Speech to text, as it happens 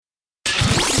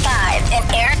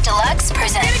Deluxe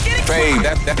presents Fade,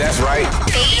 that's right.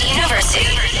 Fade University.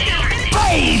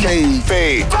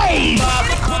 Fade.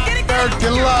 Derek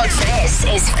Deluxe. This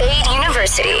is Fade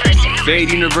University.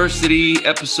 Fade University,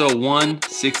 episode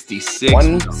 166.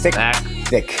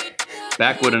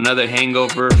 Back with another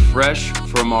hangover, fresh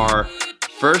from our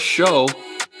first show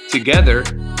together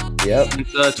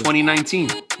since 2019.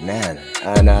 Man,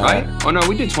 and right? Oh no,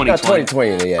 we did 2020.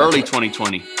 2020, yeah. Early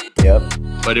 2020. Yep.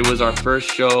 But it was our first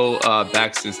show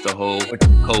back since the whole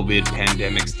COVID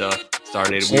pandemic stuff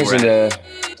started. Changed the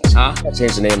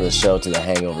name of the show to the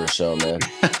Hangover Show, man.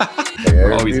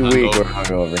 Every week we're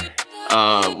hungover.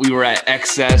 We were at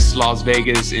XS Las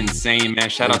Vegas, insane, man.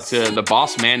 Shout out to the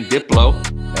boss man, Diplo.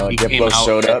 Diplo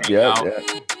showed up. Yeah.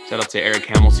 Shout out to Eric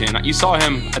Hamilton. You saw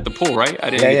him at the pool, right?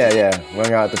 Yeah.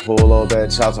 Went out at the pool a little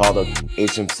bit. Shout out to all the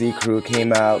HMC crew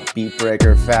came out.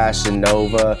 Beatbreaker, Fashion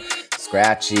Nova,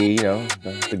 Scratchy,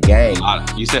 the gang.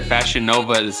 You said Fashion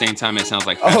Nova at the same time. It sounds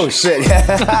like Fashion. Oh, shit.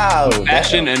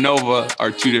 Fashion and Nova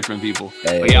are two different people.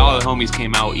 But all the homies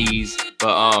came out, Ease.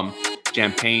 But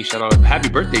Champagne, shout out. Happy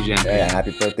birthday, Champagne. Yeah,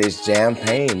 happy birthday,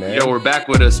 Champagne, man. Yo, we're back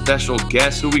with a special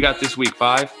guest. Who we got this week,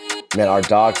 Five? Man, our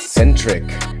dog, Centric.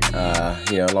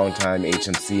 Longtime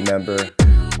HMC member,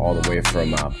 all the way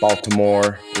from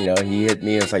Baltimore. He hit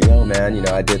me and was like, yo, man,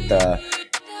 I did the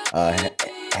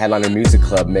Headliner Music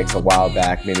Club mix a while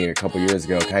back, maybe a couple years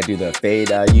ago. Can I do the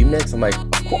Fade U mix? I'm like,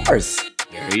 of course.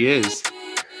 There he is.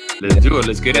 Let's do it.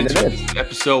 Let's get into it.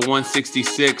 Episode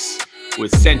 166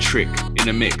 with Centric in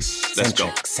the mix. Let's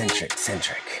go. Centric.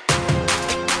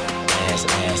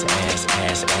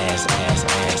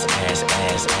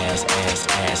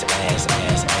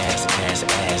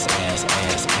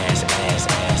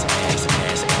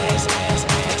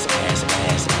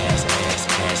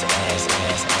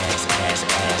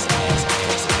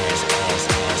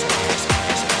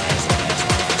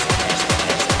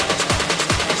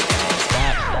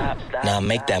 Now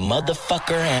make that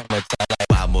motherfucker hammer time like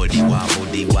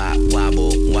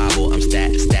wobble. I'm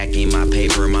stacking my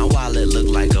paper. My wallet look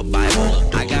like a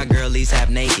Bible. I got girlies half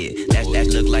naked. That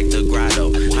look like the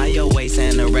grotto. How your waist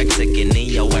anorexic and then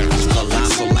your ass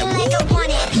colossal. Like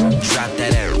drop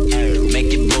that arrow.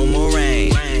 Make it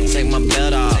boomerang. Take my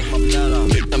belt off.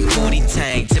 Them booty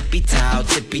tang. Tippy towel,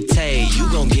 tippy tay. You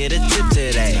gon' get a tip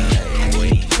today.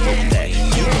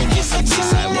 You gon' get some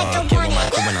sidewalk. Give them my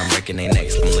crew when I'm breaking their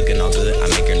necks. I'm looking all good, I'm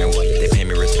making her what? They pay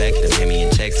me respect, they pay me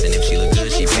in checks. And if she look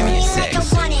good, she pay me in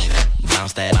sex.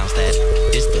 Bounce that,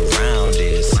 it's the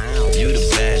roundest. You the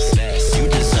best, you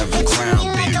deserve a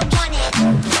crown, bitch.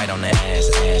 Right on that ass.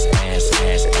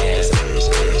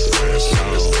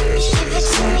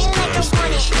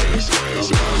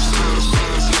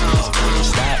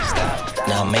 Stop.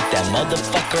 Now make that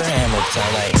motherfucker hammer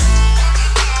time like.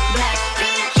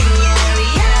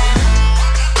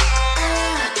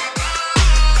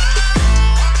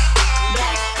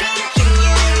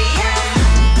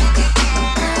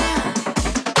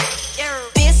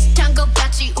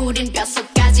 우린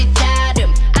뼛속까지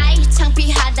다름 아이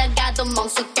창피하다가도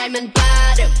멍석 깔면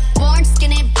발음 Born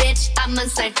skinny bitch 앞만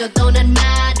살쪄도 난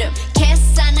마름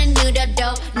계산은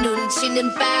느려도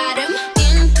눈치는 빠름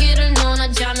인기를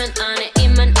논하자면 안에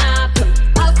입만 아픔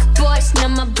Off boys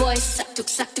난 my boys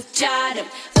싹둑싹둑 자름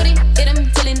우리 이름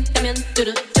들린다면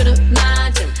뚜루뚜루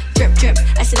맞음 Drip drip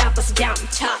I sit up, I sit down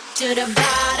top to the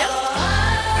bottom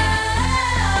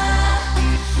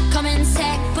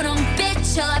검은색 분홍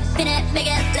bitch all up in it make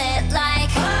it lit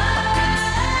like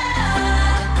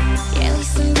Yeah we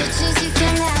some bitches you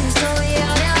can have so we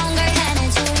어려운 걸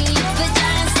해내줘 we 예쁘지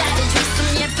않은 savage we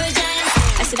some 예쁘지 않은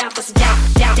I sit up, I sit down I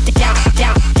sit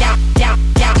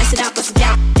up, I sit down I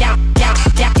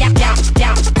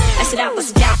sit up, I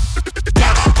sit down I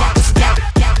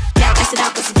sit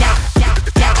up, I sit down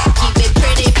keep it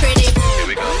pretty here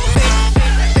we go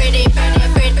pretty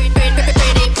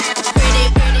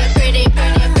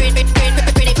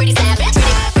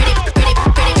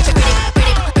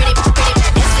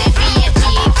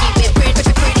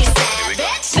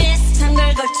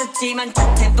하지만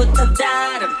자태부터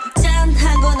다름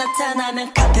짠하고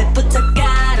나타나면 카페부터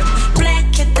가름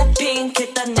블랙했다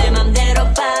핑크했다 내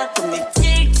맘대로 바꿈 네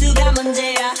질투가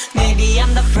문제야 Maybe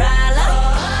I'm the problem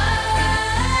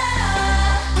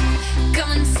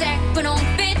검은색 분홍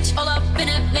bitch all up in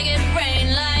it make it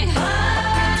rain like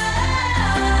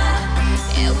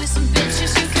Yeah with some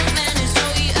bitches you can manage so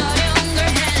we 어려운 걸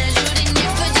해내줘 우린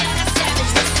예쁘지 않아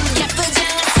savage with some 예쁘지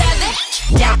않아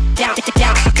savage down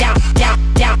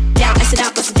I sit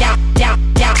up, I sit down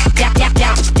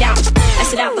I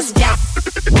sit up, I sit down I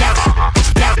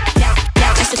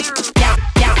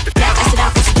sit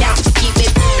up, I sit down keep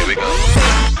it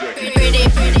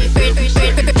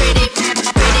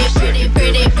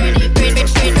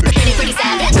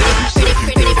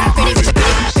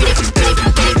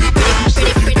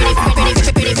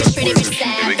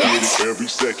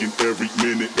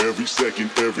every second,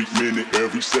 every minute,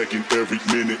 every second, every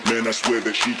minute. Man, I swear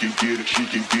that she can get it, she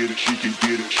can get it, she can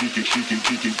get it, she can get it,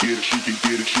 she can get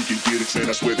it, she can get it. Man,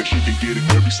 I swear that she can get it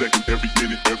every second, every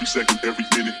minute, every second, every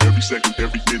minute, every second,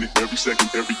 every minute, every second,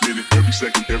 every minute, every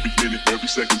second, every minute, every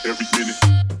second, every minute.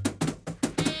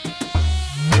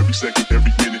 Every second,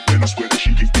 every minute, and I swear that she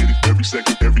can get it. Every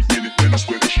second, every minute, and I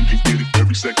swear that she can get it.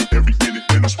 Every second, every minute,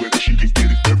 and I swear that she can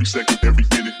get it. Every second, every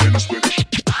minute, and I swear that she.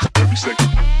 Every second,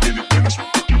 minute, and I swear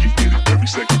that she can get it. Every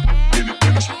second, minute,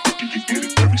 and I swear that she can get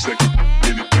it. Every second,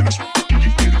 minute, and I swear that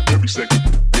she can get it. Every second,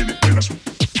 minute, and I swear.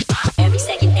 Every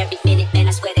second, every minute, man,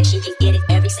 I swear that she can get it.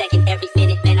 Every second, every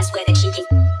minute, man, I swear that she can.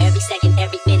 Every second,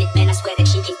 every minute, man, I swear that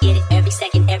she can get it. Every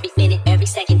second, every minute, every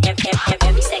second, every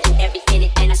second, every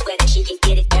minute, and I swear that she can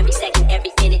get it. Every second, every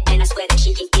minute, and I swear that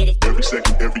she can get it. Every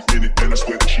second, every minute, and I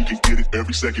swear that she can get it.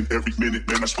 Every second, every minute,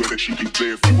 and I swear that she can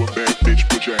say if you a bad bitch,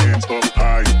 put your hands up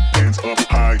high, hands up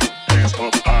high, hands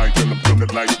up high. Tell them turn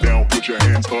the lights down, put your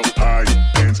hands up high,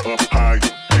 hands up high,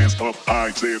 hands up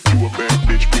high. Say if you a bad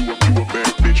bitch, you a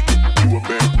bad bitch, you a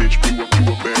bad bitch, you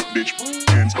a bad bitch.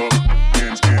 Hands up,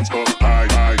 hands up high,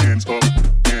 high, hands up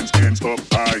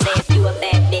high. Say if you a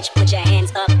bad bitch, put your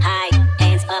hands up high,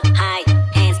 hands up high,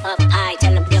 hands up high.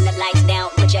 Tell them dim the lights down,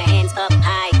 put your hands up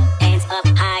high, hands up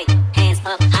high, hands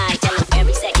up high. Tell them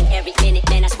every second, every minute,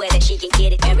 man, I swear that she can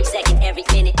get it. Every second, every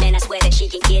minute, man, I swear that she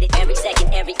can get it. Every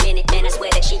second, every minute, man, I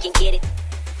swear that she can get it.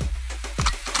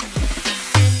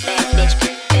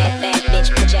 Bad bitch,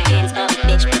 put your hands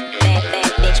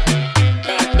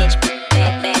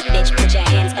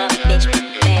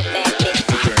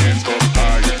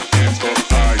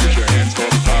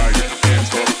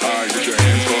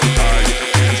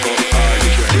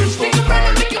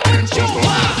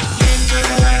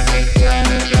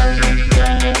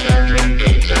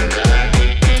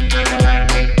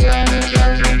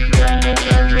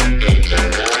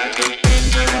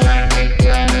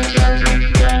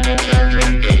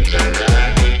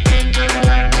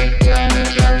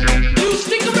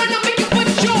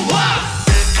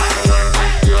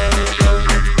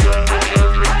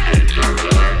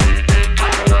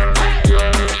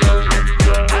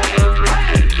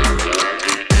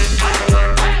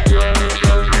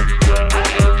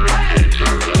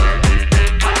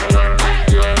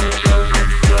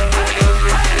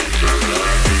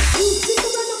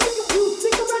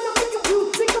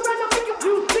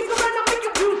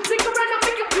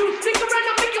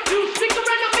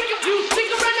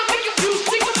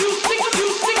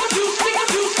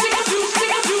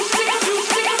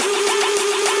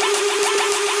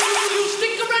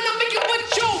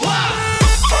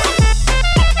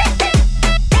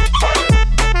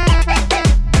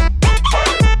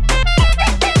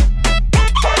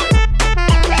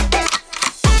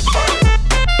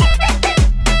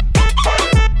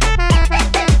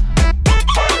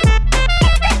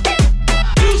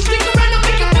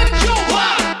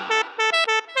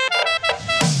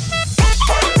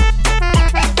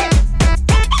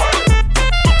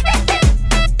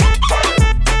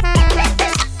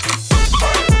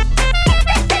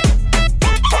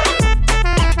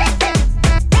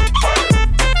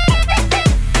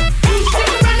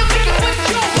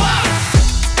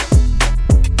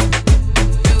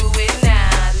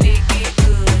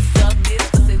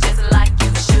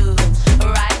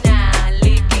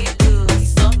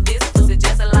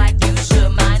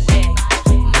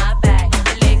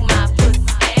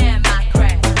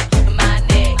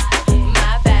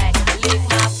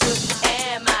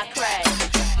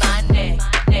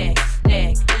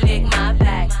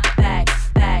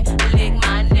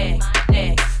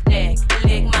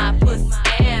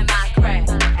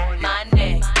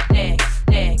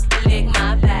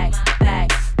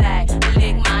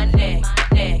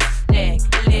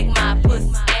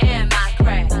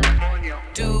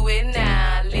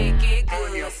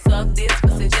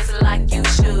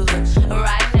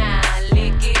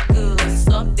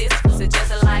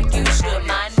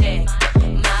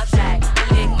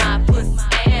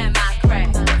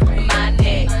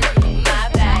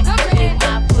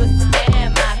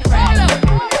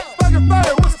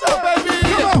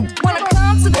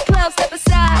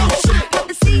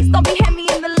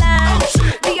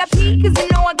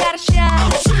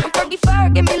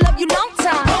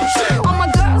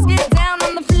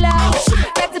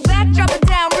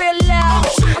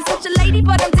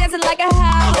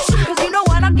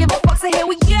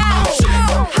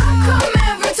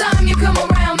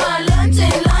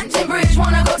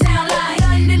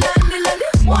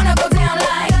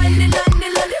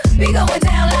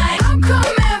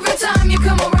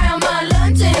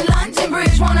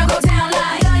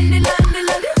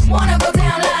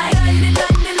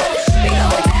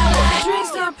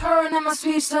my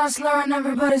speech starts slurring,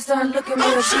 everybody start looking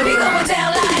at me. Should be going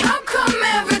down like how come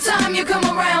every time you come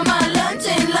around my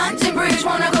London Bridge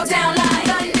wanna go down like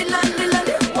London,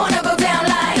 wanna go down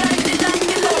like London.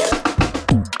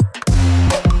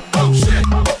 Oh shit.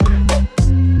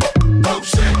 Oh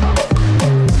shit.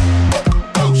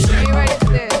 Oh shit. Are you ready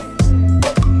for this?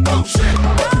 Oh shit.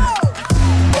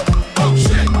 Oh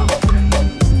shit.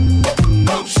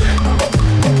 Oh shit.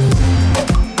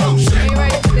 Oh shit. Are you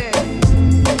ready for this?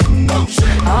 Oh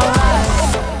shit.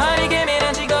 Honey came in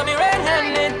and she got me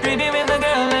red-handed, creepy with the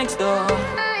girl next door.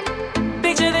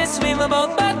 Picture this, we were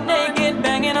both butt naked,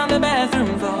 banging on the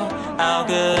bathroom floor. How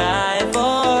could I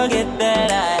forget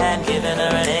that I had given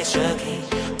her an extra key?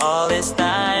 All this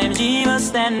time she was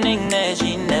standing there,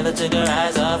 she never took her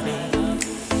eyes off me.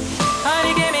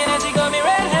 Honey came in and she got me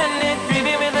red-handed,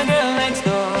 creepy with the girl next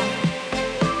door.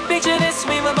 Picture this,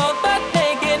 we were both butt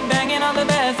naked, banging on the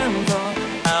bathroom floor.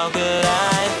 How could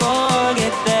I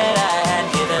forget that I had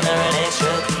given her an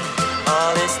extra key?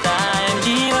 All this time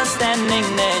she was standing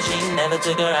there, she never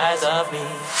took her eyes off me.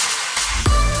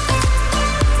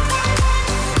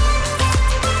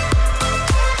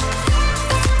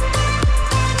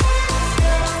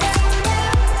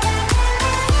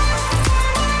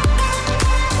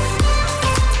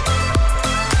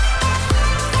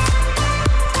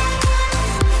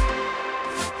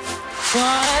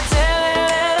 Wanna tell her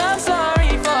that I'm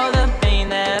sorry for the pain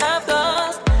that I've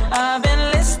caused. I've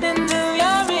been listening to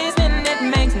your reason, it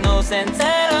makes no sense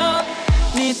at all.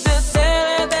 Need to tell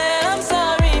her that I'm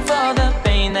sorry for the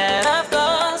pain that I've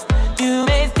caused. You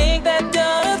may think that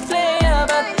you're a player,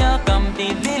 but you're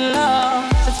completely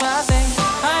lost. That's why I say,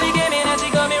 honey came in and she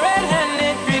got me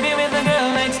red-handed, creepy with the girl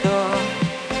next door.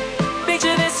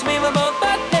 Picture this, we were both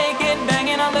butt naked,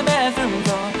 banging on the bathroom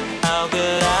floor. How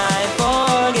could I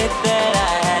forget that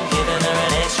I had given her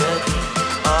an extra key?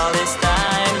 All this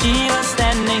time she was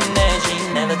standing there, she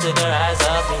never took her eyes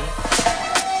off me.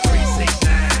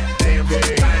 369, damn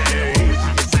good.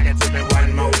 Sing it to me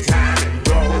one more time and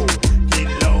roll. Get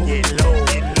low, get low,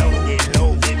 get low, get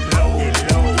low, get low, get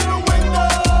low. To the window,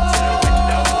 to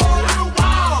the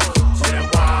wall.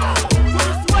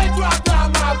 First way drop down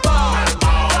my ball.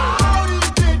 All these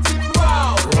bitches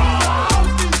raw. All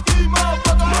these key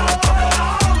motherfuckers.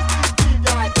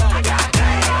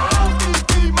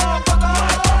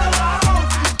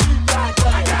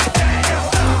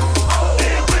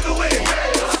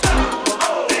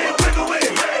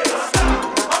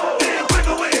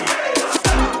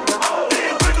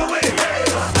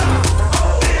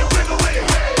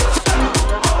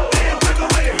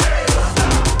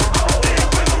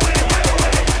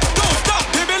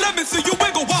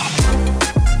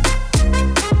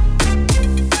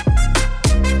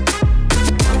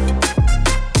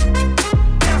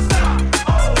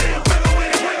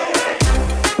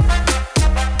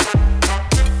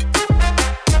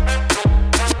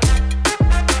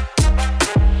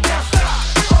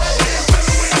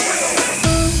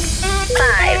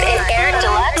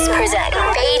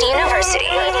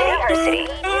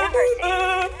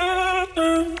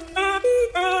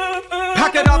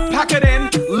 Pack it in,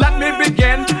 let me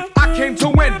begin. I came to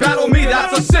win, battle me,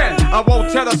 that's a sin. I won't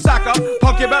tear the sack up,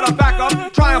 punk you better back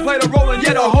up. Try and play the role and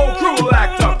yet a whole crew will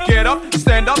act up. Get up,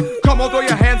 stand up, come on, throw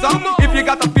your hands up. If you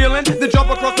got the feeling, then jump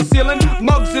across the ceiling.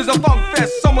 Muggs is a funk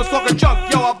fest, someone's talking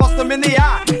junk. Yo, I bust them in the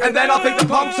eye, and then I'll take the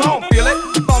punks home. Feel it,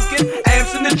 funkin',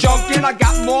 amps in the junkin'. I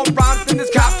got more rhymes than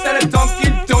this cops at a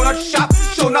Dunkin' Donut shop.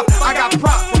 Showing up, I got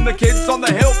props from the kids on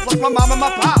the hill, plus my mom and my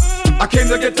pops. I came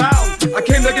to get down, I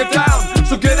came to get down.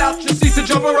 So get out your seats and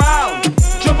jump around.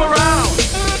 Jump around.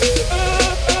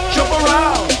 Jump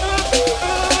around.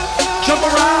 Jump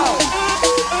around.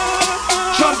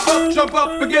 Jump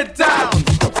up and get down.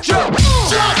 Jump.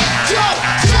 Jump, jump,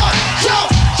 jump,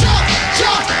 jump, jump,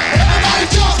 jump. Everybody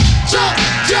jump, jump,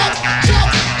 jump, jump,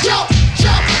 jump,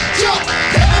 jump, jump.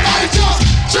 Everybody jump,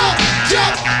 jump,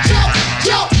 jump, jump,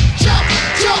 jump, jump,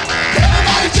 jump.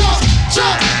 Everybody jump,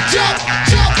 jump, jump,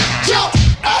 jump, jump.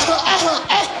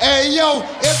 Hey yo,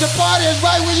 if the party is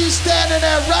right where you standing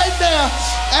at right now,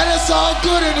 and it's all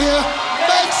good in here,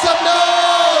 make some noise.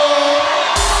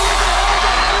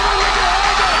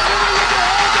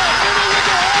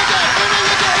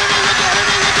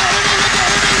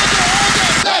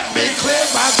 Let me clear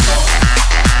my throat.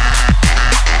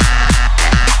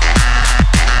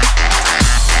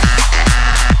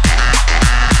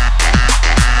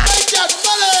 Make that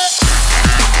money.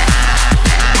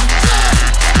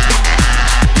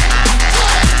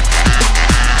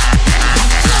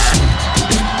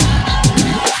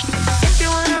 If you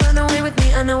wanna run away with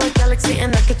me, I know a galaxy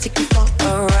and I can take you for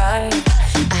a ride.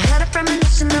 I had a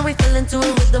premonition that we fell into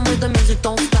a rhythm where the music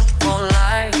don't stop for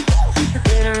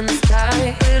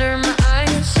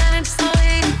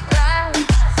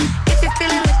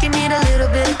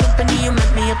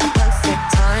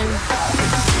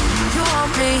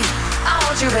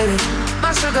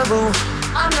vu,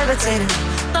 I'm levitating,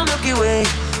 the Milky Way,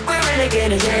 we're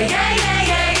renegading, yeah, yeah,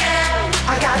 yeah, yeah,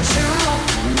 yeah. I got you,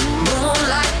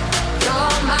 moonlight,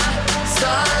 you're my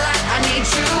starlight. I need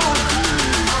you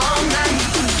all night.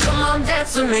 Come on,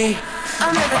 dance with me,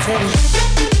 I'm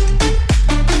levitating.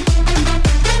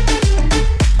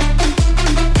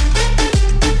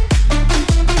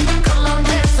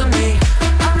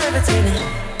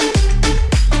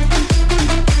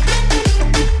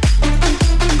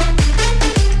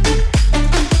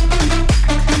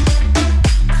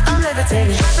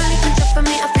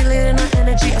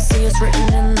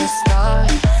 Written in the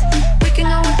stars. We can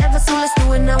go wherever, so let's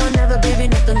do it now or never. Baby,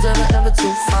 nothing's ever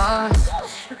too far.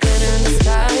 Glitter in the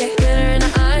sky, glitter in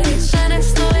the eyes, shining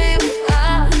just the way we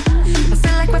are. I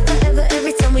feel like we're forever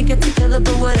every time we get together,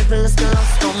 but whatever, let's get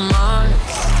lost on Mars.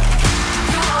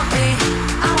 You want me,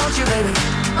 I want you, baby.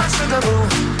 My sugar boo,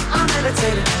 I'm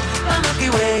levitating, the Milky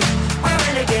Way, we're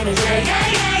renegading, yeah,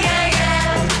 yeah, yeah, yeah,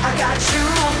 yeah. I got you,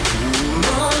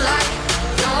 moonlight,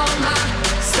 you're my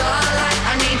starlight.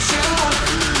 I need you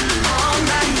all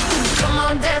night. Come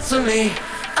on, dance with me,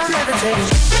 I'm levitating.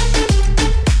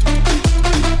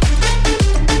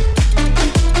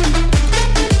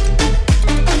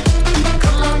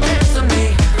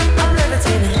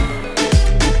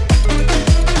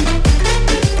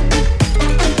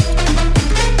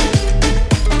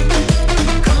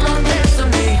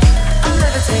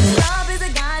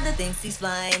 He's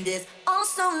flying this,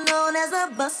 also known as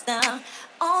a buster.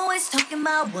 Always talking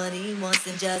about what he wants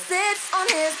and just sits on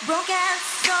his broke ass.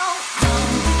 So, no,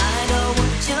 I don't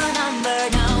want your number,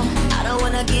 no. I don't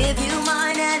wanna give you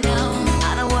mine, and no,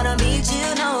 I don't wanna meet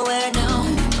you nowhere, no.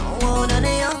 Don't want none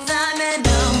of your time, and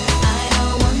no, I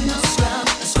don't want no scrub.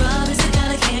 A scrub is a guy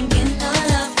that can't get no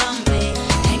love from me.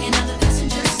 Hanging on the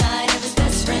passenger side of his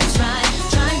best friend's ride,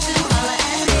 trying to holler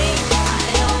at me. I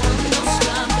don't want no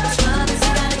scrub. A scrub is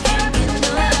a guy that can't get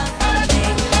no love from me.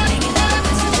 Hanging on the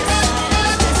passenger side of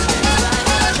his best friend's ride,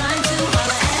 trying to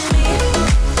holler at me.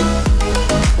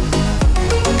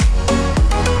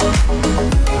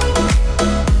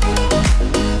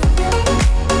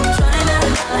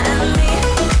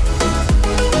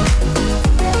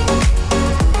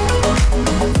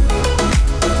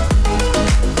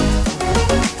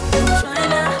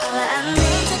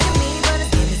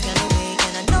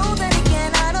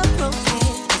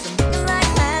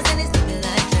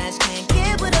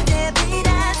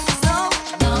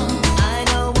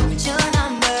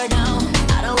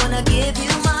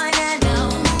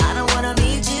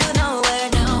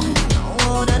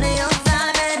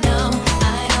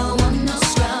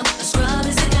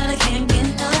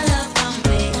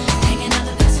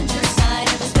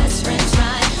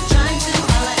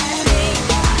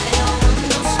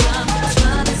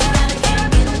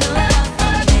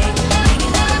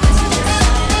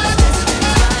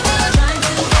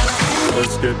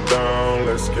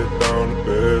 Let's get down to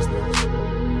business.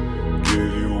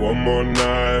 Give you one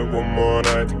more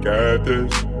night to get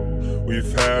this.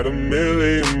 We've had a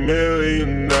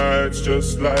million nights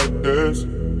just like this.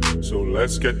 So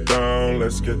let's get down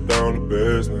to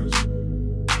business.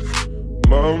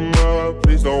 Mama,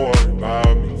 please don't worry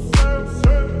about me, 'cause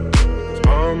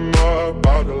I'm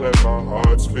about to let my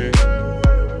heart speak.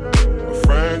 My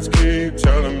friends keep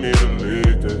telling me to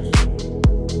leave this.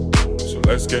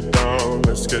 Let's get down to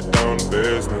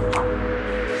business.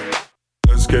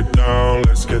 Let's get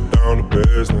down to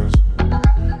business.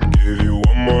 Give you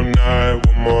one more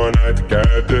night to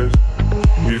get this.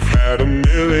 We've had a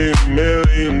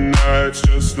million nights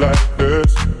just like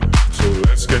this. So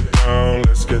let's get down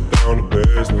to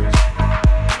business.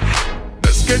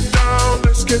 Let's get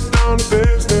down to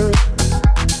business.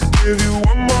 Give you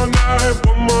one more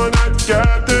night to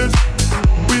get this.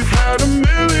 We've had a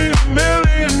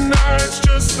million nights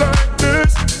just like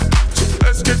this. So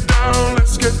let's get down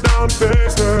to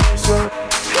business.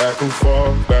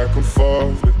 Back and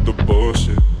forth with the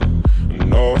bullshit. I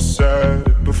know I said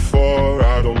it before,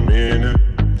 I don't mean it.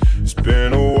 It's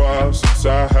been a while since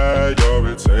I had your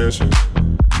attention,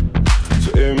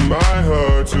 so it might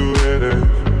hurt to hit it.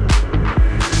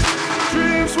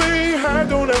 Dreams we had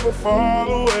don't ever fall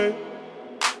away.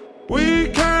 We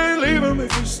can't leave them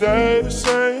if we stay the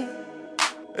same.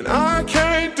 And I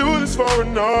can't do this for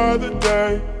another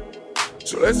day.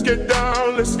 So let's get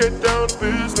down to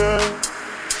business.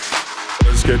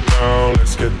 Let's get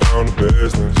down to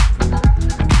business.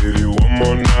 Give you one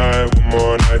more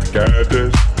night to get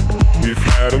this. We've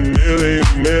had a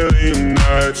million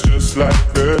nights just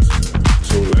like this.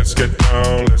 So let's get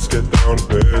down to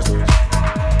business.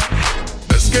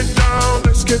 Let's get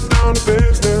down to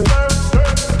business.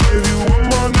 Give you one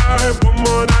more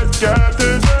night to get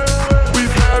this.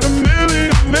 We've had a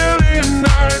million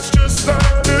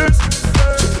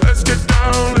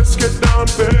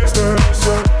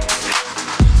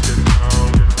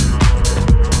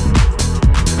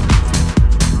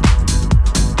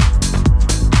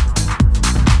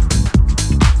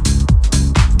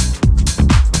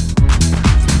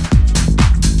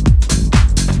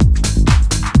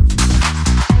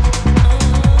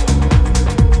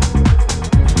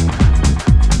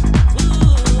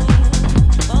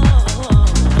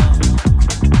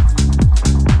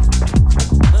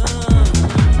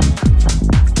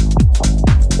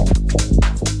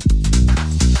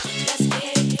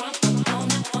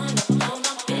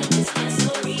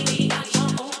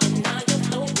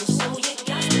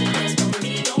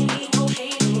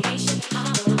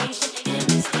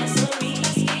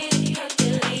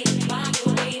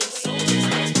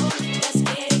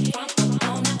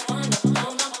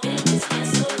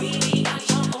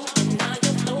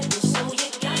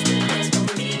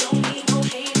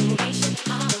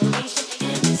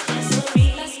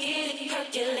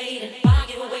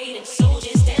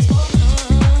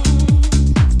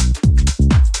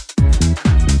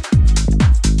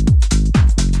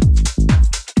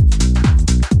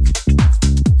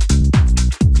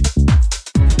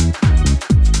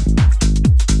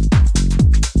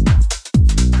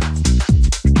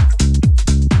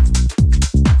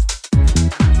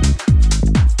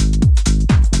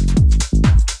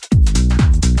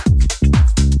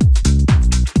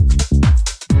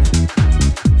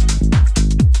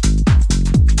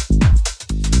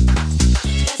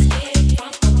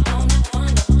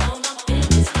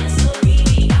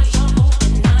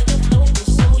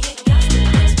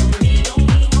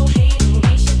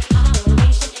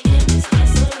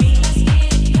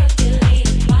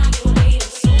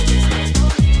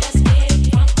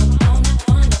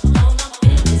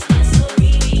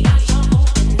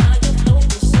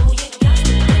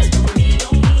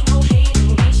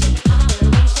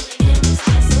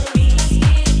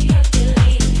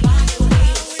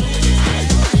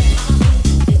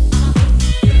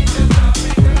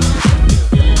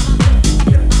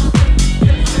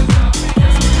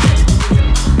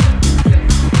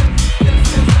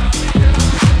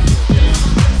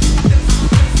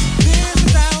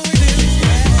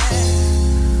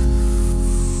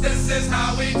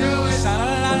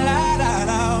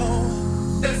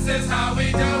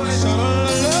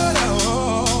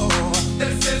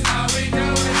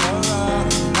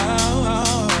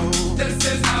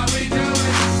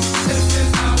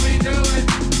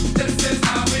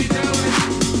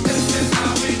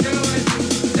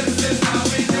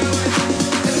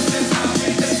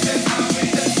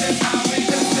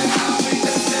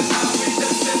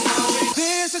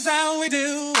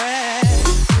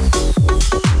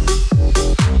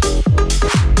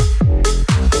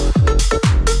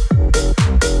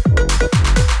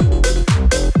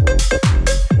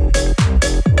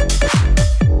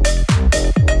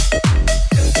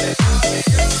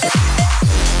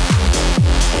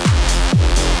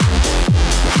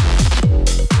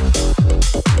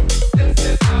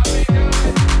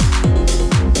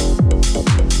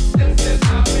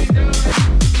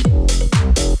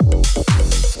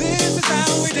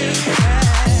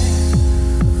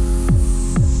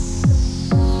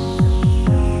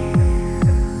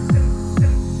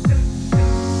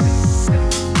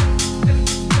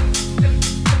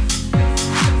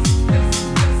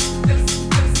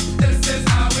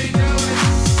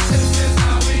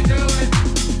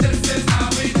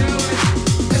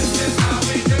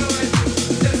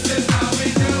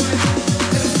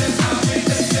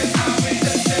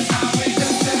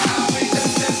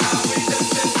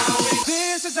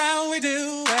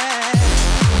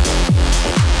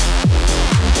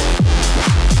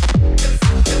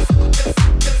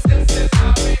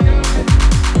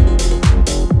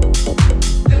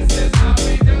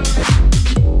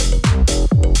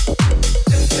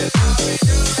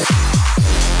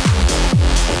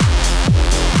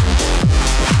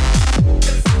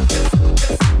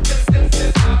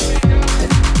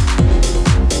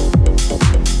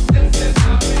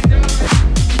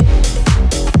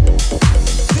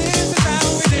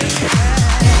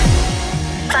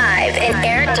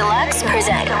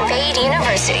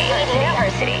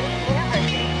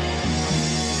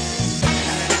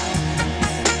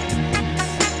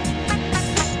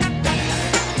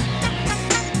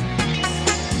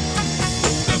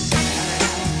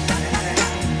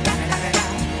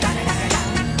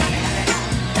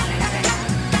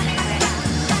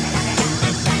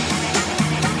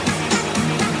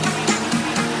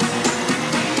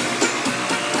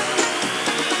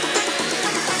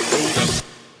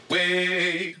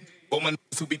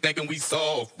who be thinking we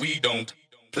soft, we don't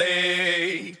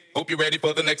play. Hope you're ready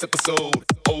for the next episode.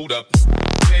 Hold up.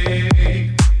 Hey,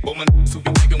 for my who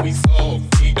be thinking we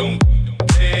soft, we don't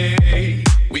play.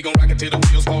 We gon' rock it till the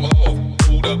wheels fall off.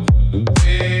 Hold up.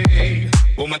 Hey,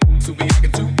 for my who be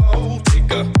acting too bold, take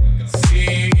a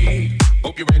seat.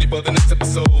 Hope you're ready for the next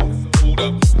episode. Hold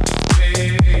up.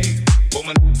 Hey, for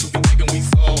my who be thinking we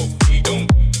soft, we don't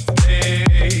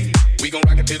play. We gon'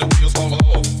 rock it till the wheels fall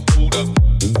off. Hold up.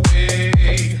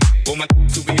 Hey, for my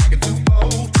who be acting too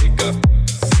bold, take a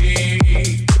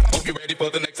seat. Hope you're ready for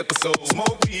the next episode.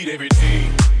 Smoke weed every day.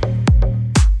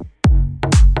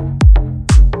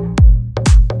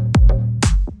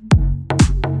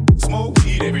 Smoke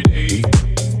weed every day.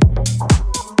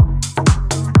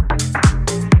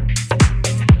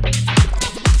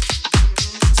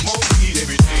 Smoke weed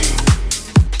every day.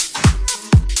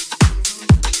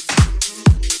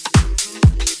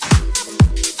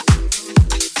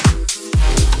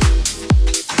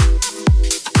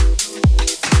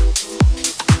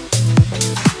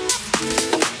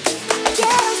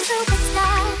 Ghetto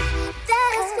superstar,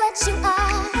 that is what you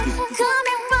are.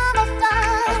 Coming from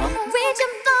afar,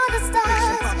 reaching for the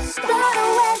stars. Run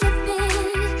away with me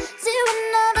to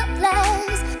another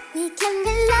place. We can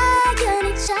rely on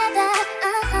each other.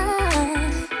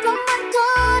 From one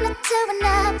corner to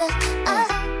another.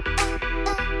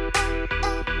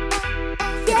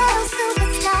 Ghetto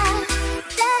superstar,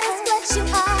 that is what you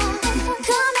are.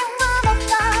 Coming from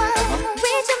afar,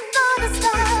 reaching for the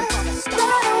stars.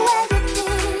 Run away with me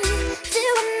to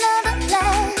another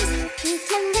place. We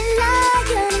can rely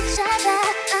on each other.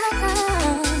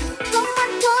 From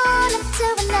one corner to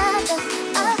another.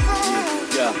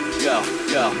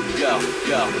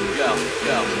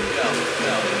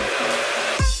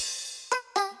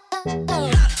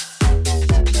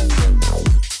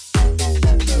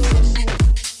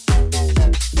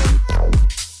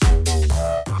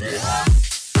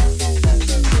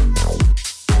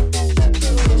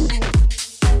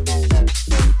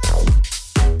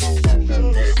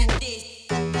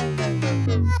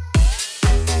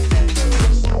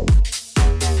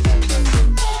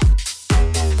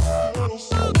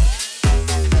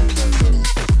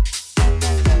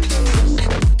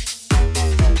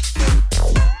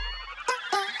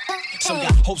 Some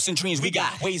got hopes and dreams, we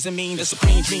got ways and means. The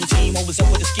supreme dream team, always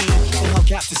up with a scheme. From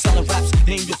hubcaps to selling raps,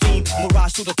 name your theme.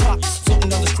 Mirage to the top,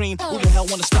 floating on the screen. Who the hell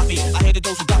wanna stop me? I hated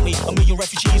those who got me. A million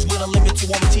refugees with a limit to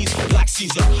warranties. Black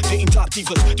Caesar, dating top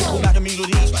divas. Diplomatic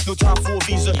immunities, no time for a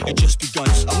visa. It just begun.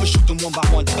 I'ma shoot them one by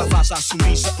one. Got five eyes to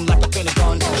me, something like a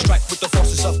pentagon. Strike with the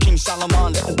forces of King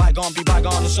Solomon. Let them bygone be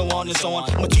bygone, and so on and so on.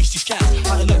 I'ma teach these cats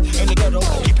how to live in the ghetto,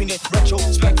 keeping it retro.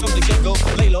 Spec from the get-go,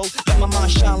 lay low. Let my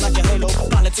mind shine like a halo.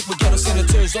 Politics with ghetto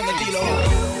senators on the D-Lo.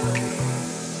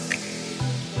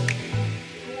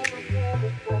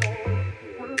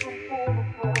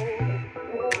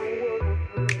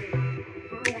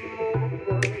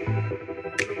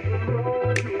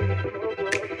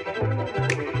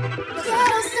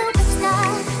 Ghetto superstar,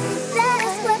 that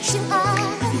is what you are.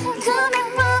 Coming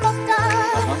from afar,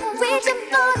 reaching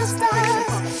for the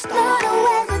stars. Run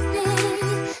away with me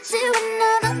to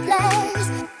another place.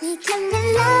 We can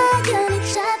rely on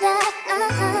each other.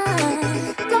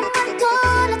 From one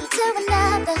corner to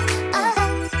another.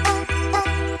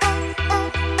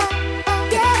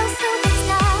 Ghetto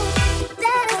superstar,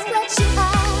 that is what you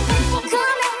are.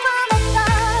 Coming from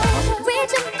afar,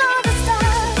 reaching for the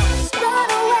stars. Run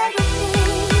away with me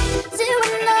to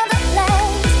another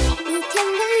place. We can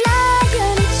rely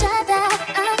on each other.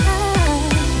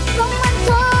 From one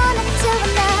corner to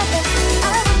another.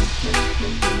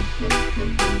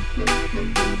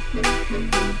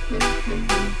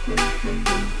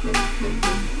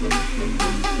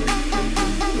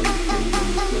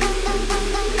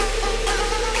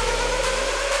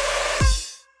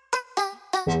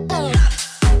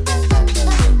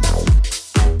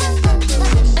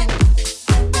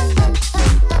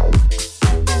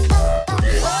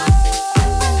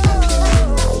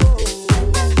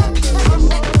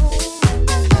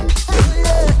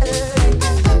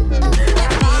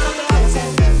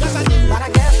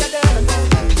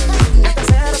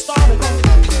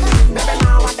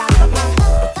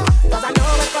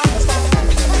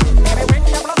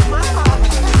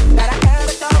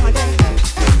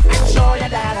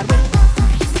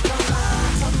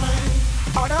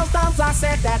 All those times I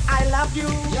said that I love you.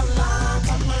 You lied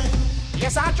to me.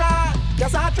 Yes, I tried.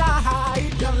 Yes, I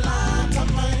tried. You lied to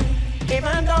me.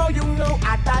 Even though you know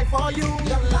I die for you.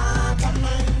 You lied to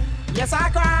me. Yes, I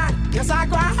cried. Yes, I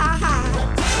cried.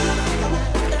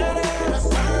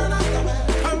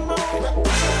 Come on.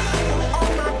 Oh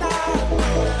my God.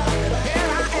 Here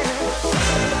I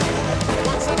am.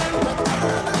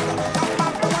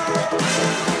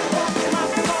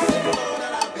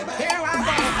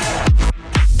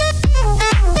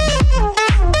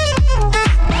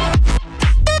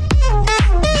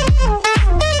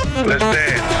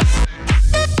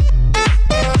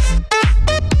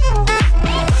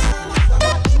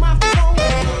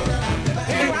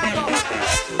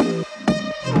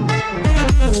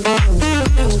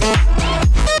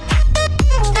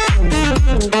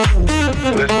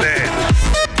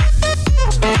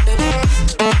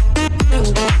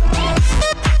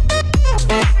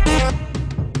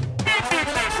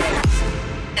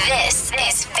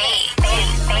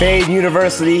 Fade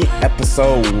University,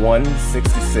 episode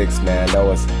 166, man. That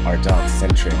was our dog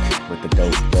Centric with the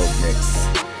dope mix.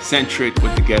 Centric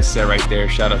with the guest set right there.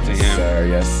 Shout out to him.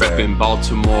 Yes, sir. Repping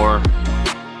Baltimore.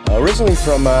 Originally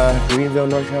from Greenville,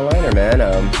 North Carolina, man.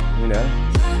 You know,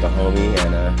 the homie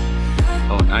and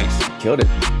oh, nice. Killed it.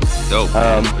 Dope.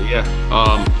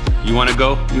 You want to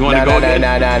go? You want to go again?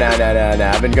 No.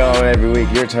 I've been going every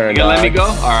week. Your turn. You gonna let me go?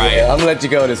 All right. Yeah, I'm gonna let you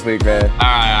go this week, man. All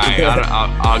right.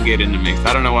 I'll get in the mix.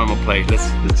 I don't know what I'm gonna play.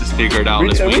 Let's just figure it out.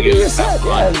 Let's wing it.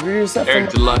 Eric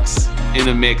Deluxe in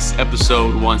the mix,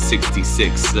 episode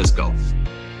 166. Let's go.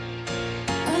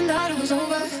 One night it was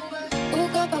over.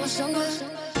 Woke up, I was stronger.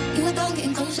 You were done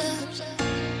getting closer.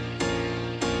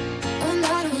 One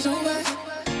night it was over.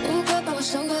 Woke up, I was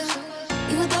stronger.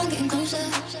 You were done getting closer.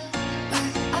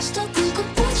 I still think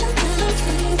about you when I'm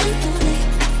feeling lonely.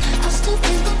 I still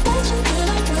think about you when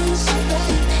I'm playing so bad.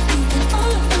 You've been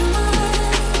all of my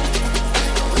mind.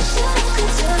 I wish that I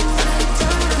could tell you right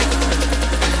time.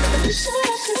 I wish that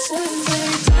I could tell you right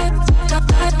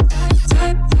time.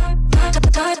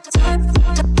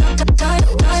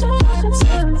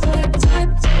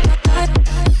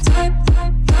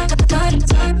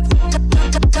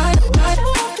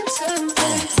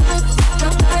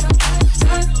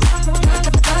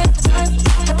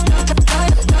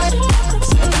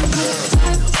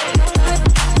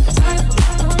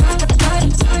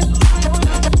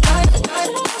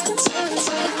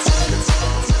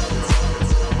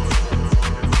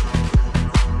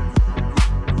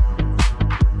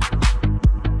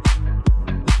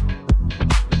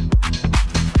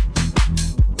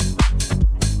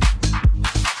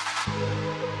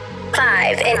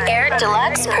 And Eric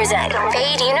Deluxe present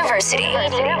Fade University.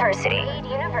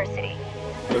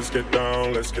 Let's get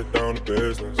down to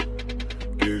business.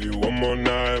 Give you one more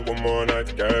night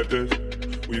to get this.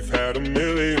 We've had a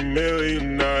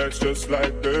million nights just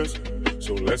like this.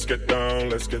 So let's get down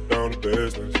to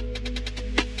business.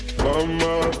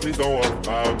 Mama, please don't worry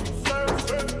about me.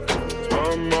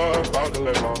 I'm about to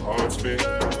let my heart speak.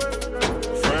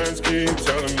 Friends keep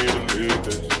telling me to leave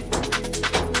this.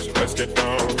 Let's get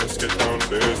down to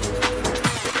business.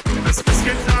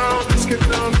 Let's get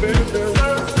down to business.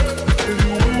 Give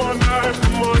you one more night,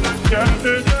 got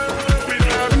this. We've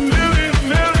had a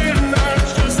million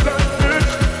nights just like this.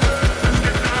 Let's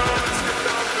get down.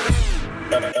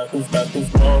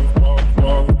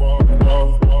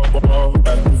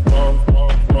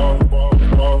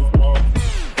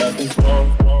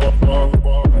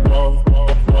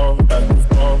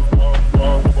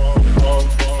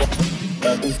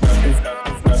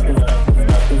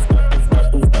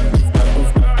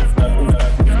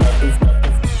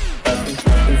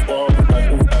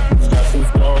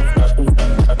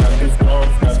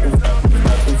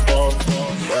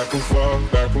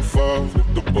 Back and forth with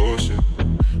the bullshit.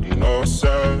 I know I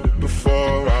said it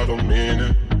before, I don't mean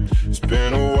it. It's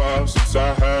been a while since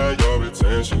I had your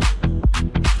attention,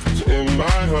 so it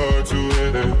might hurt to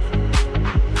hit it.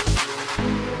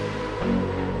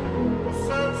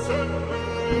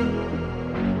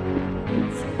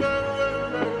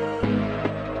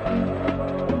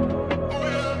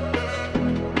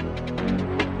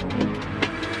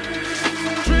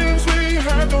 Dreams we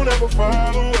had don't ever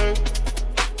fall away.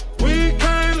 We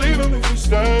can't leave them if we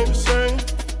stay the same.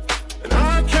 And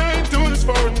I can't do this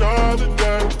for another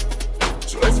day.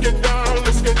 So let's get down to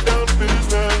business.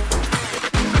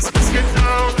 Let's get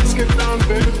down to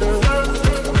business.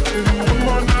 Give you one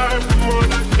more night,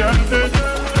 got this.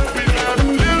 We've had a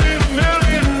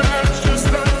million nights just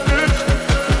like this.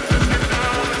 Let's get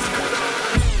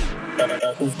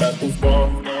down. Back and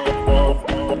forth.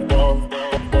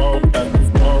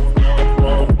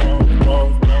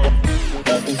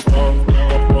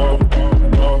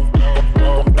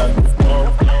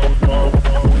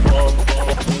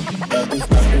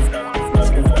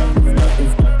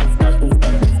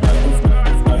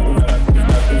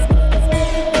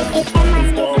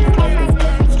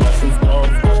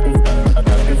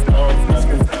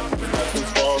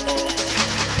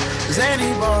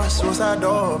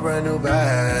 Door, brand new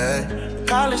bag.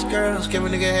 College girls give a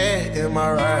nigga head in my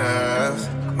raps.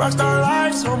 Rockstar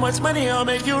life, so much money, I'll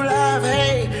make you laugh.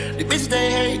 Hey, the bitch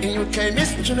they hate, and you can't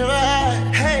miss what you never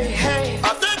had. Hey,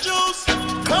 off the juice,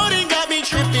 coding got me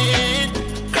tripping.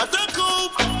 Got the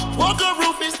coupe, Walker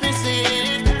roof is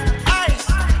missing. Ice,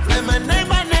 lemonade,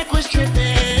 my neck was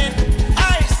tripping.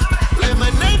 Ice,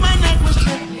 lemonade, my neck was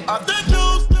tripping. Off the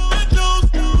juice,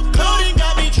 coding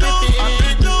got me tripping.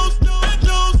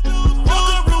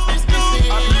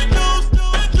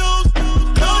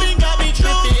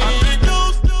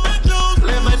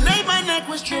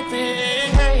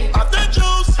 Tripping, hey, off the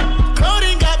juice,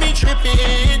 coding got me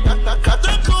tripping.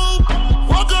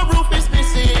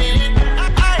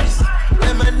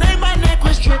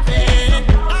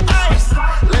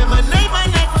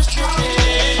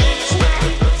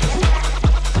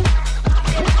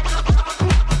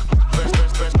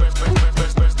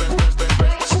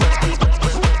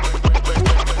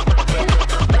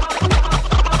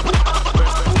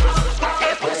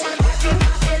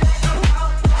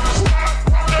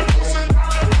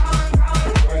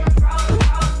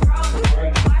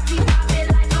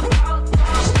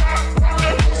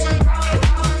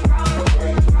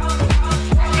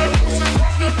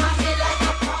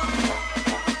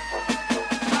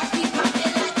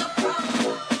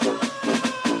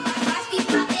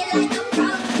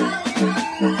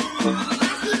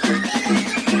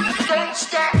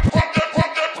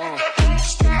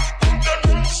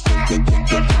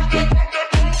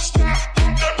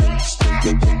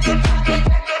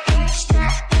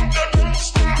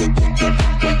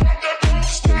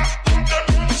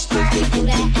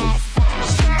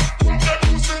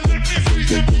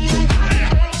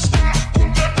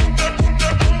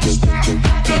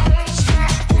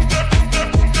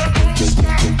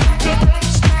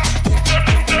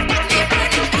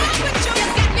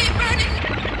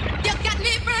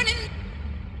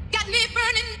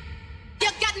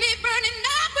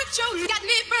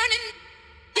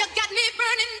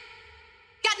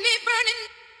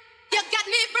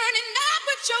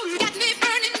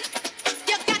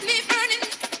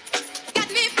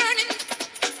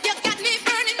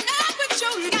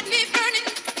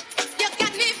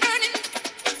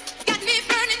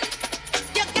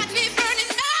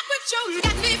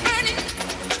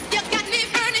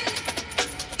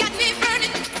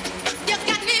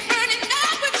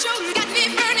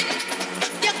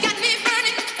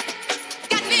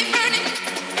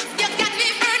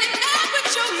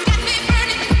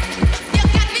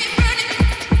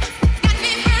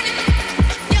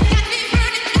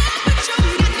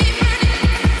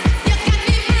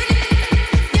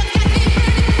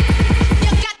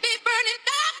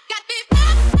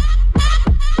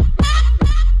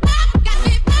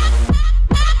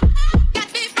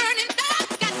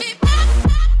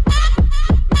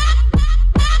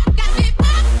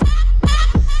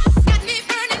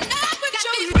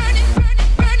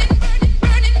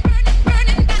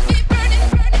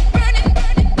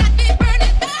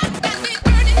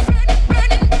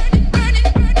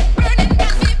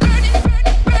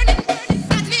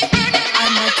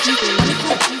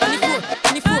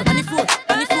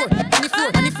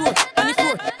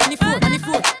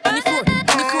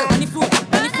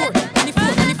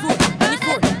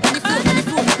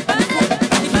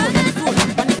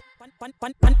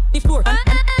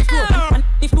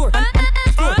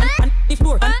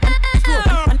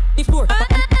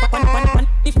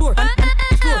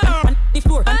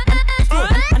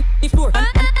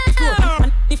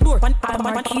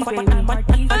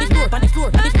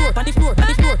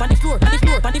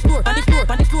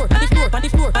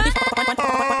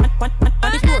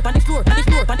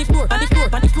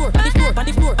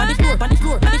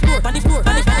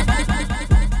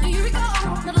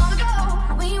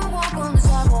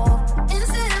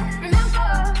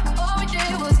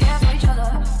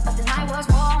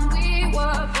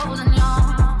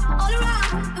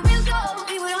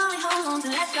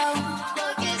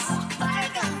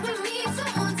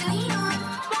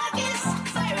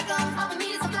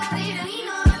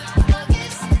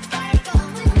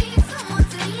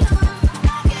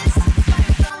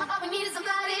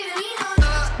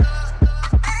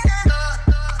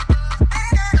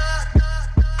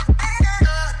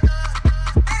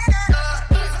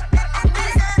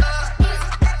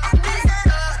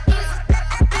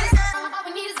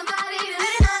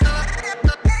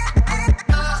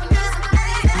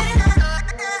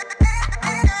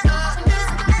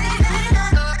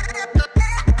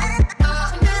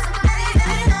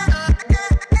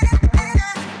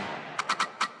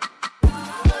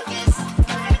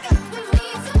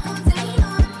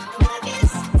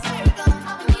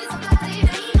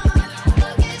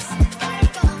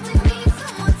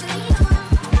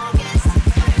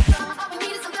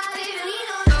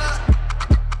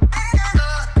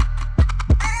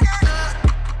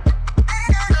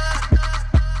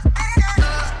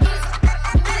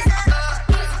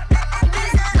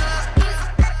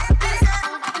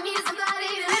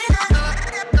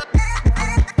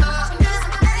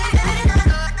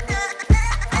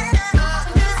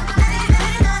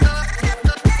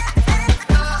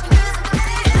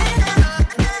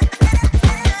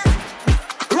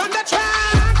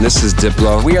 This is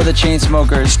Diplo. We are the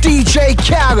Chainsmokers. DJ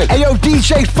Khaled. Ayo,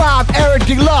 DJ 5, Eric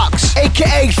Deluxe,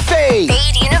 aka Fade.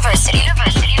 Fade University.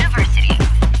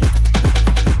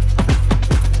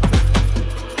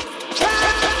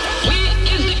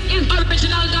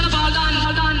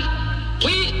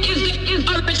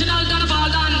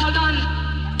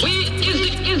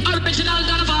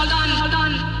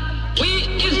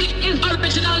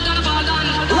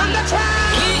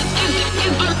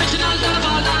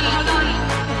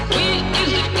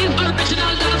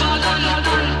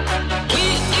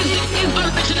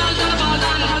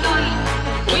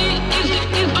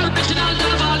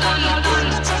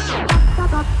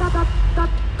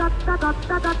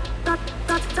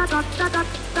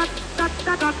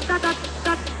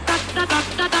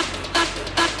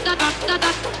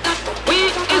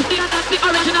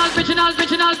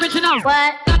 Original.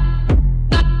 What?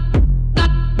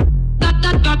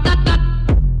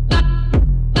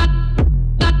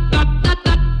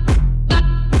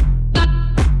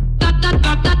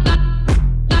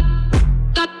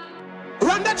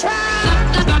 Run the track.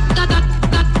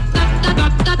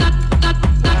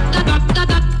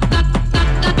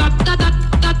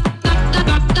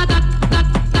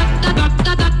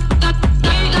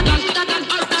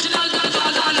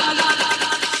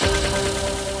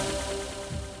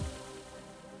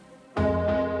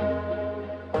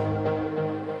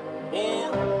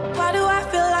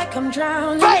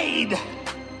 Fade!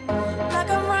 Like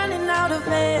I'm running out of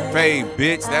air. Fade,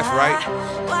 bitch, that's right.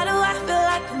 Why do I feel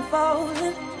like I'm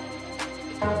falling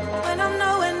when I'm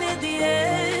nowhere near the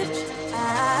edge?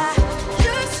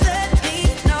 Just let me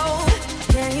know.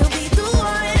 Can you be the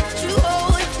one to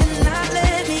hold and not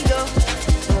let me go?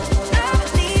 I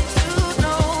need to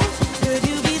know. Could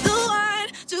you be the one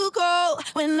to go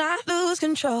when I lose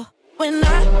control? When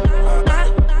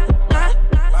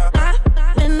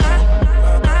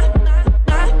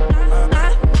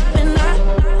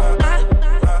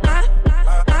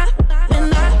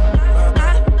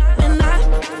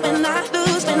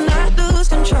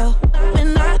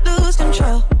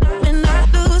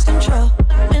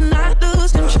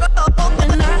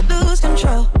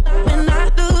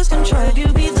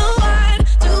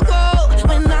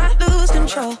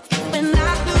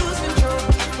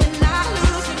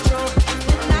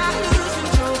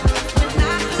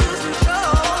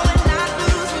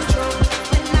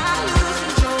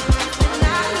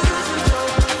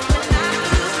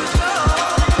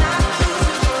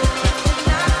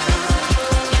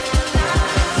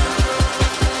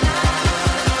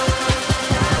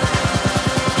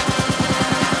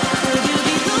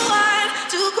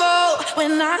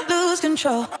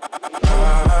control.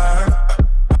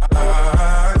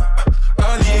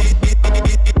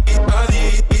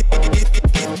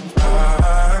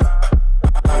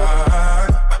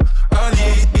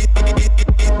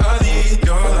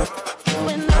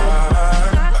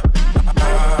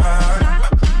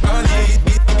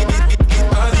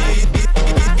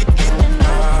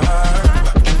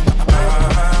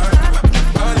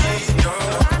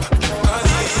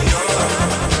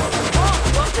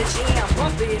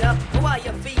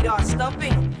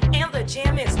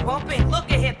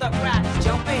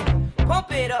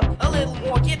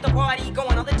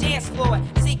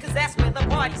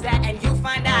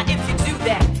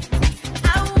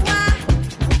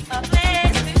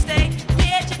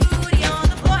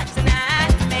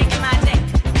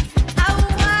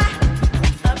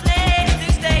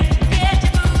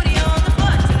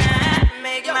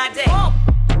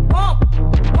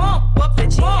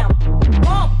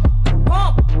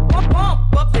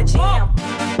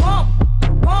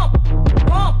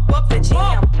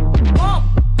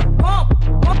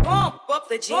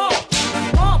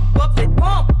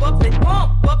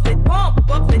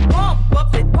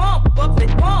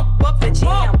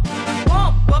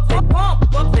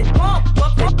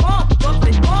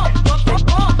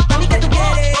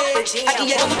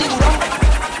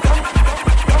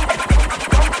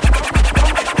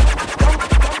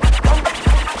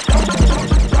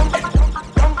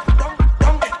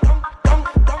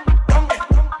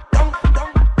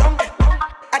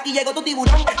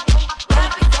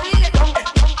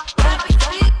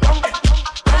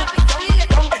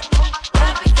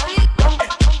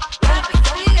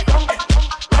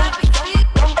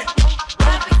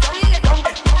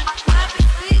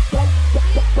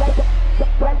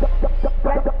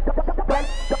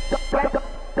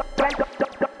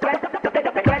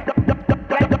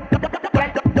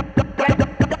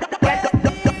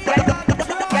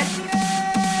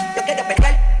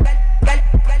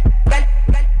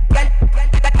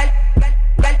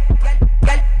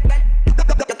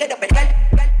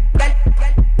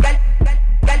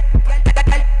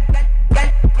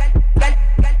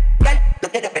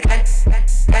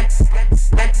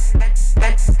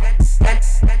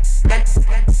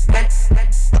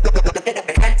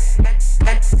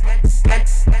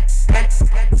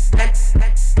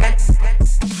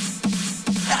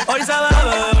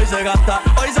 se gasta.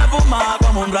 Hoy se fuma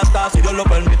como un rata, si Dios lo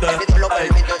permite.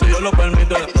 Si Dios lo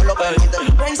permite.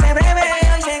 Hoy se bebe,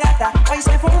 hoy se gasta. Hoy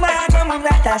se fuma como un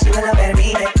rata, si Dios lo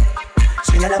permite.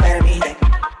 Si Dios lo permite.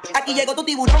 Aquí llegó tu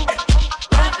tiburón.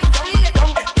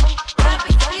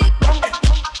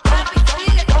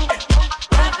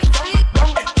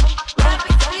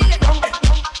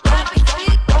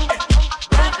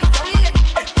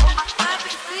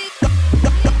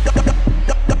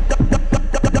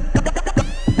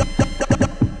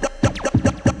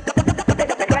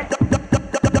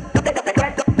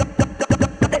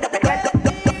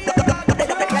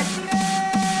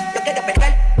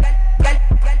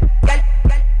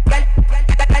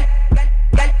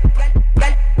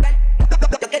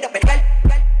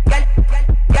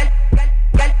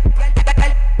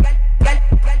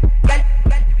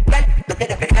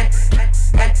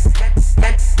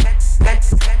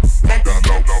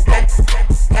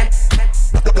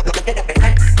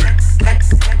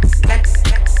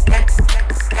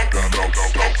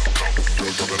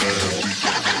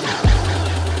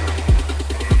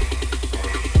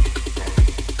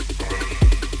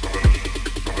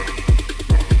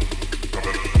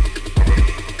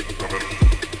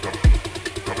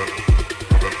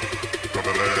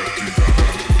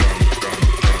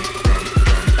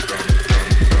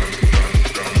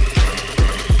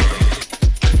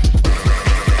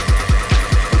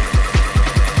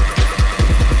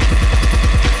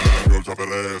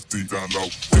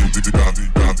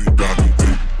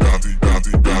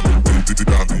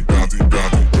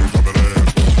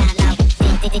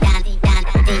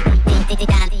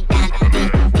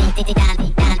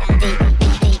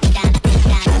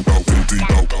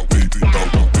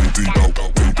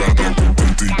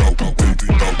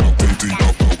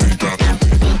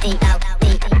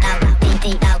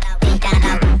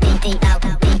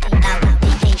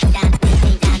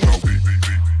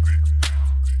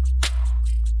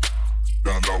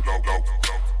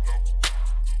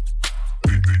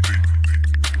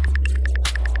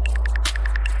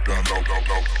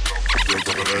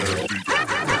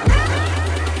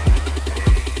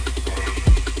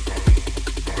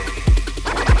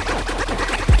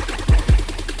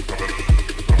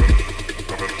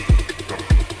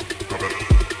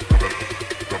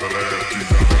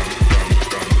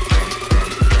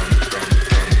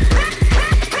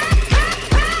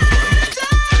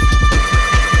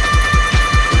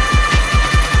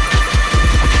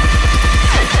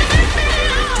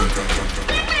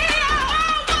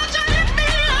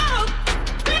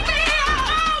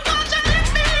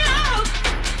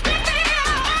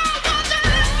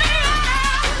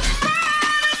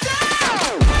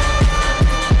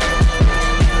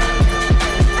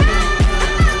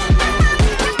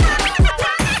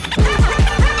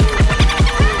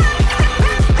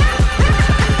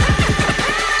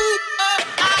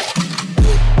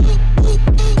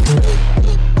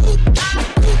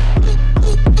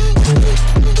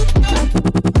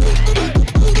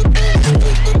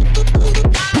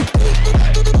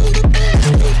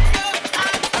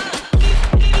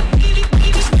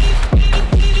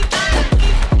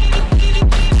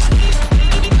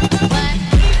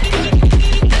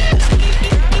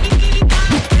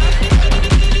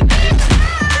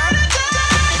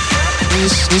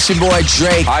 It's your boy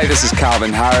Drake. Hi, this is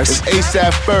Calvin Harris. It's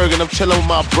ASAP Ferg, and I'm chilling with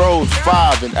my bros,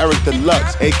 Five and Eric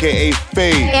Deluxe, aka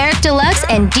Fade. Eric Deluxe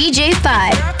and DJ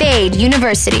 5, Fade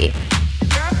University.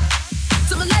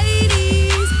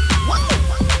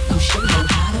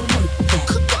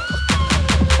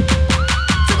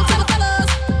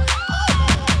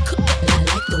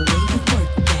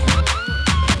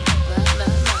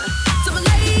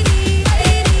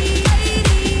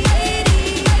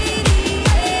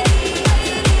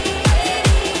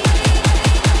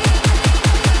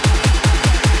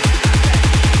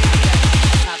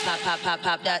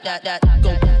 Pop that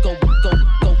go go go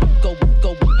go go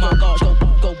go my gosh go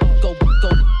go go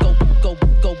go go go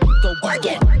go go work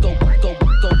it go go go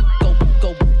go go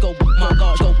go my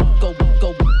gosh go go go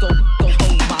go go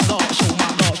oh my gosh oh my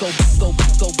gosh go go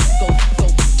go go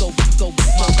go go go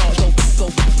my gosh go go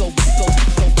go go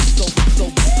go go go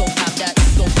go pop that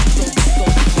go go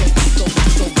go go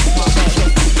go my gosh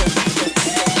go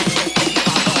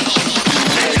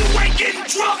If you ain't getting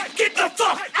drunk, get the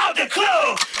fuck out the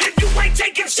club. If you ain't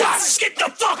taking shots, get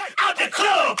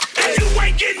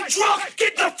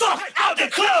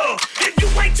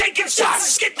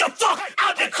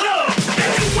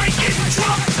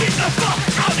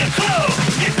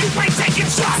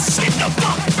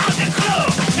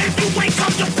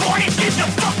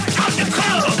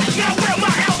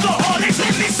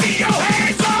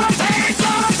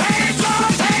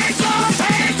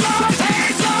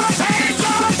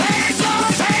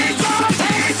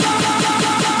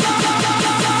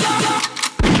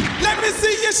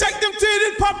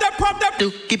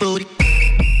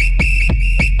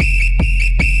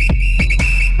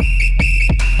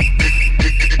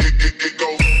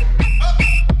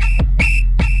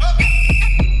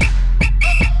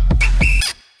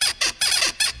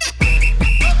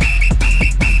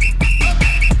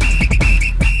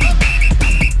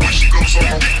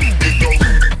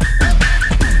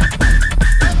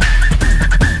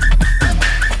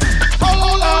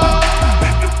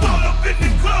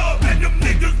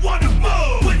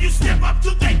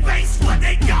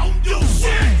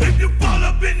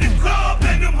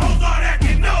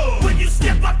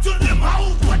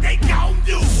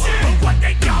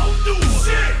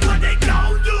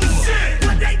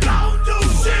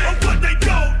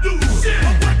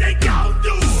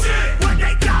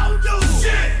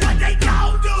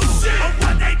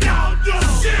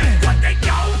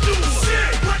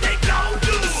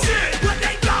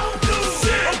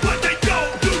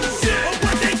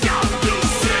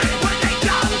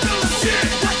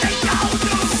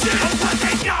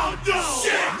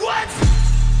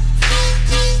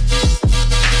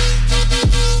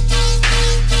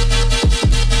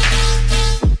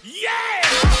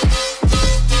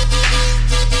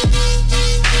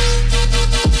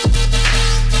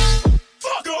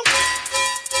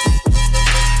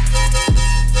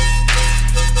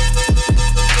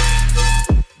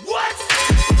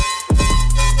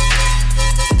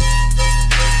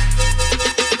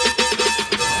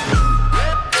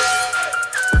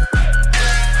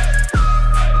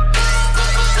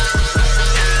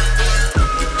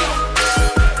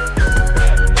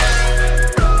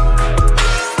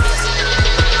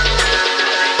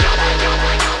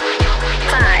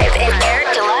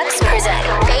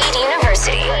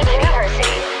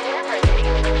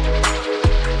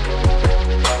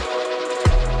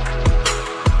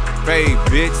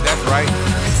right?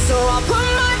 So I'll put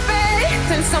my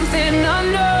faith in something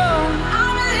unknown.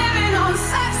 I'm living on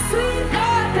such sweet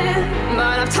nothing,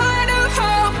 but I'm tired of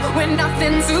hope with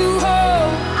nothing to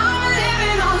hold. I'm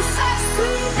living on such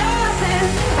sweet nothing,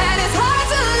 and it's hard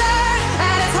to learn,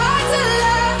 and it's hard to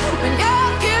love when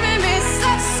you're giving me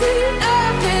such sweet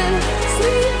nothing,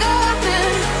 sweet nothing,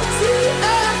 sweet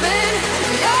nothing.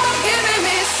 You're giving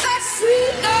me such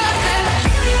sweet nothing.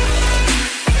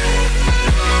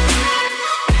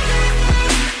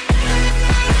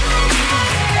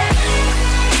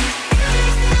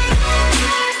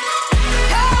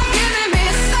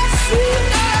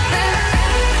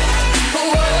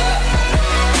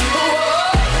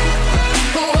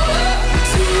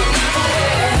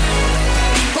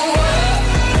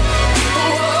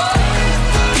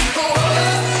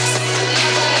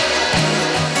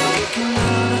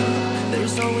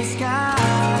 There's always sky.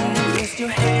 Rest your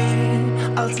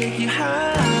head, I'll take you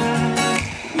high.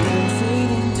 We won't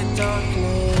fade into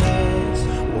darkness.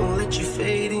 Won't let you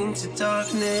fade into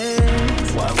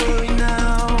darkness. Why worry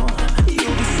now?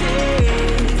 You'll be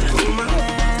safe. Hold my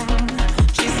hand,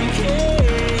 just in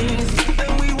case.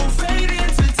 And we won't fade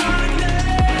into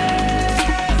darkness.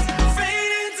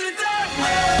 Fade into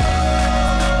darkness.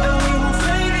 And we won't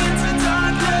fade into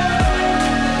darkness.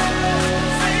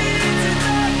 Fade into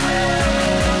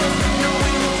darkness. No,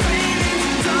 we won't fade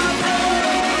into darkness.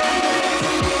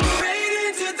 Fade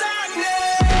into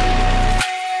darkness.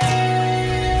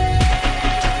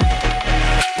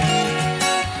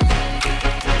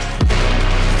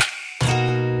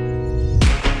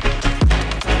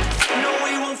 No,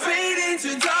 we won't fade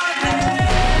into darkness.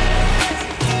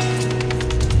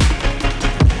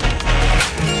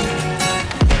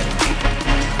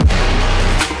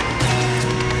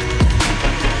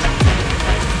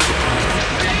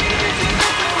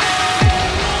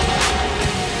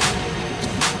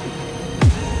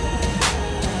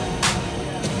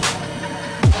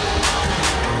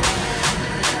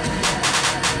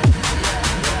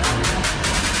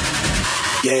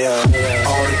 Yeah,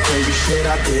 all the crazy shit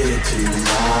I did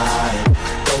tonight,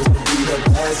 those will be the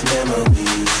best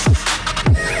memories.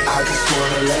 I just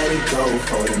wanna let it go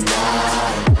for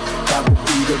tonight. That would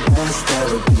be the best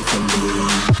therapy for me.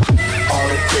 All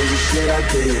the crazy shit I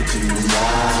did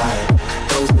tonight,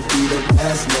 those will be the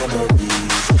best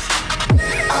memories.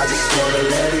 I just wanna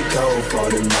let it go for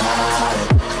tonight.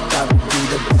 That would be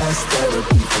the best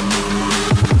therapy for me.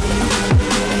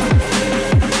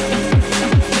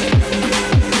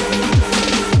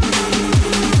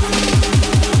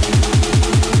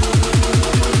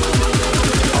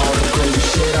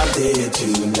 I did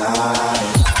tonight.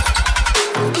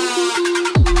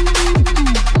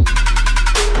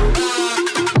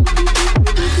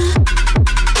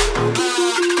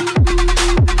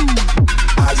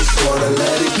 I just wanna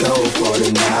let it go for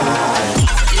tonight.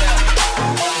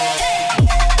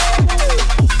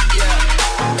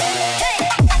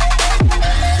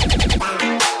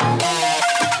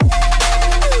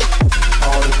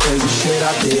 All the crazy shit I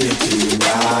did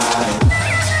tonight.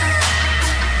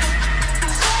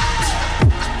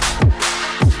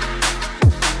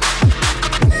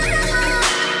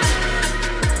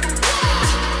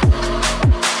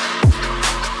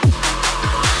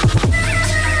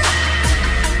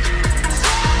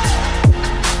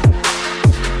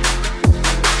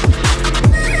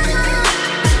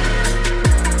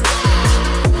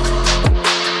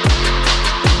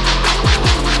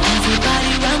 Everybody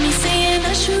around me saying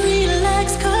I should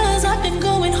relax, 'cause I've been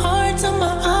going hard till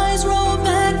my eyes roll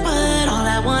back. But all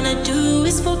I wanna do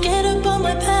is forget about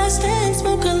my past and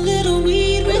smoke a little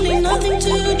weed, really nothing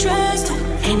too drastic.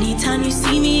 Anytime you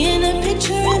see me in a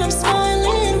picture and I'm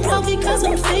smiling, probably 'cause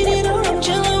I'm faded or I'm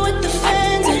chilling with the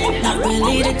fans. And not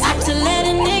really the type to let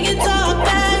a nigga talk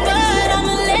back, but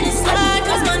I'ma let it slide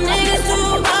 'cause my niggas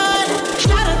too hard.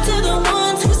 Shout out to the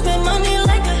ones who spend money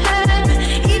like a habit.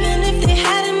 Even if they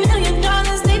had $1 million,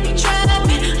 they'd be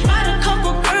trapping. Ride a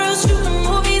couple girls, shooting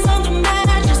movies on the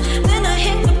mattress. Then I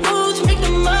hit the booth, make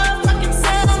the motherfucking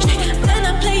sound. Then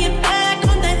I play it back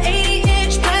on that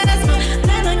 80-inch plasma.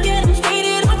 Then I get them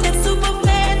faded off that super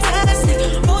fantastic.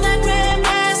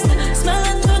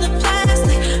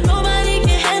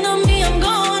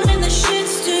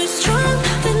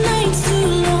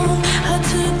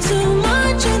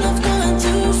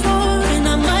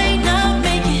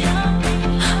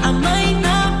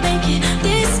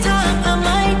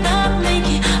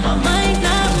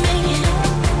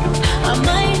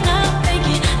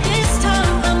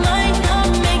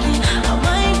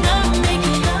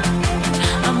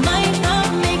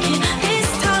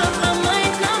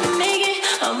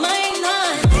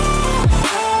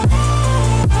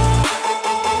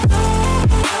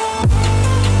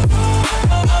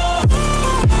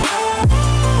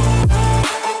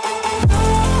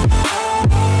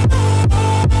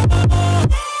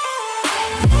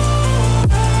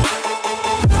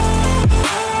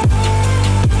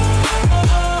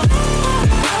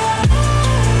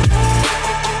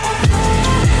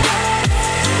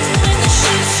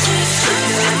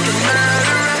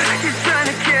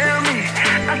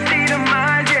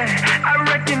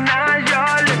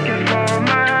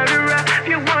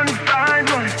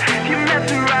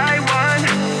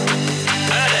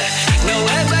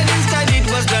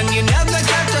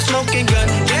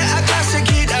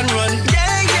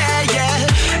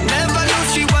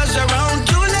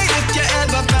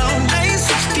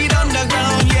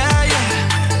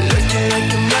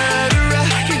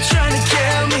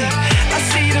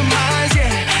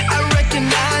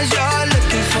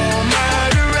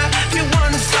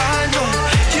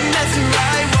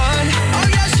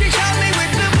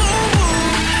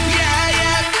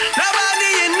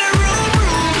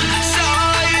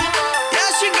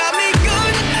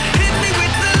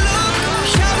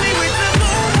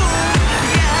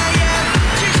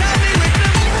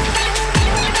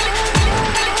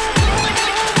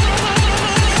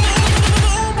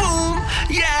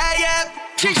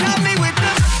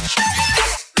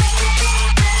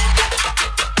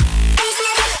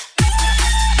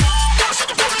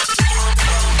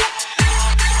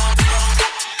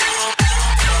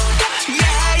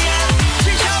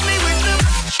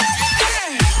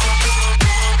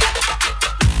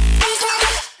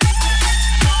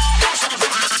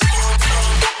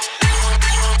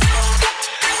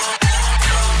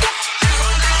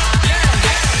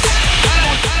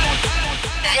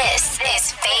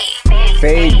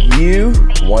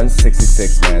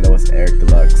 166, man. That was Eric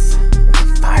Deluxe with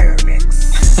the fire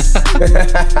mix.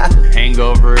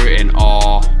 Hangover and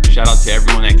all. Shout out to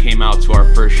everyone that came out to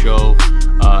our first show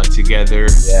together.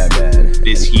 Yeah, man.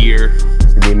 This year.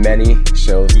 There's gonna be many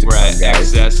shows to We're come, at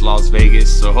guys. XS Las Vegas,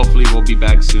 so hopefully we'll be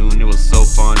back soon. It was so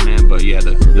fun, man. But yeah,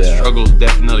 the struggle is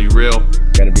definitely real.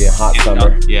 Gonna be a hot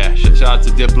summer. Yeah, shout out to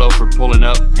Diplo for pulling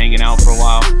up, hanging out for a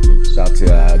while. Shout out to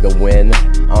the Win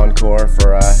Encore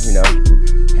for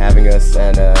having us,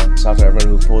 and shout out to everyone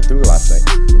who pulled through last night.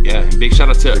 Yeah, and big shout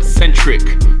out to Centric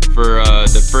for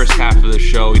the first half of the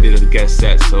show. He did a guest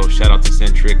set, so shout out to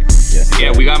Centric. Yes,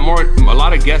 yeah, we got a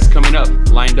lot of guests coming up,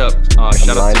 lined up.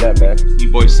 Shout out to man.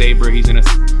 E-Boy Saber, he's gonna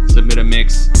submit a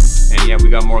mix. And yeah, we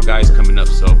got more guys coming up,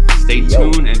 so stay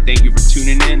tuned, and thank you for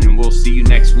tuning in, and we'll see you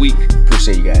next week.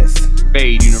 Appreciate you guys.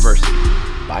 Fade University.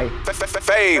 Bye.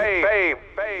 Fade.